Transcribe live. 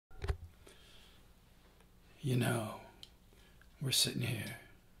You know, we're sitting here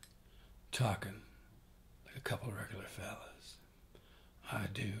talking like a couple regular fellas. I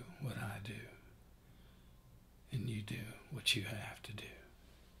do what I do, and you do what you have to do.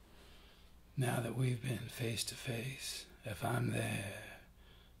 Now that we've been face to face, if I'm there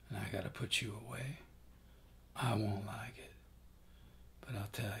and I gotta put you away, I won't like it. But I'll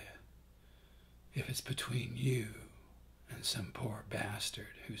tell you, if it's between you and some poor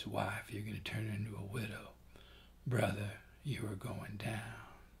bastard whose wife you're gonna turn into a widow, brother, you are going down.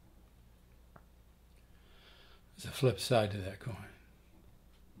 There's a flip side to that coin.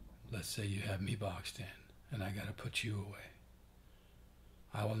 Let's say you have me boxed in and I gotta put you away.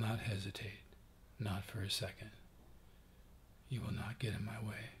 I will not hesitate, not for a second. You will not get in my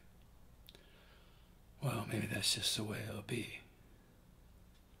way. Well, maybe that's just the way it'll be.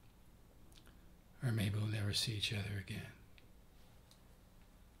 Or maybe we'll never see each other again.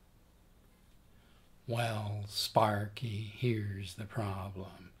 Well, Sparky, here's the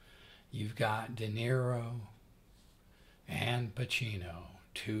problem. You've got Dinero and Pacino,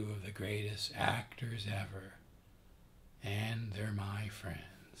 two of the greatest actors ever. And they're my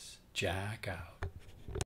friends. Jack out.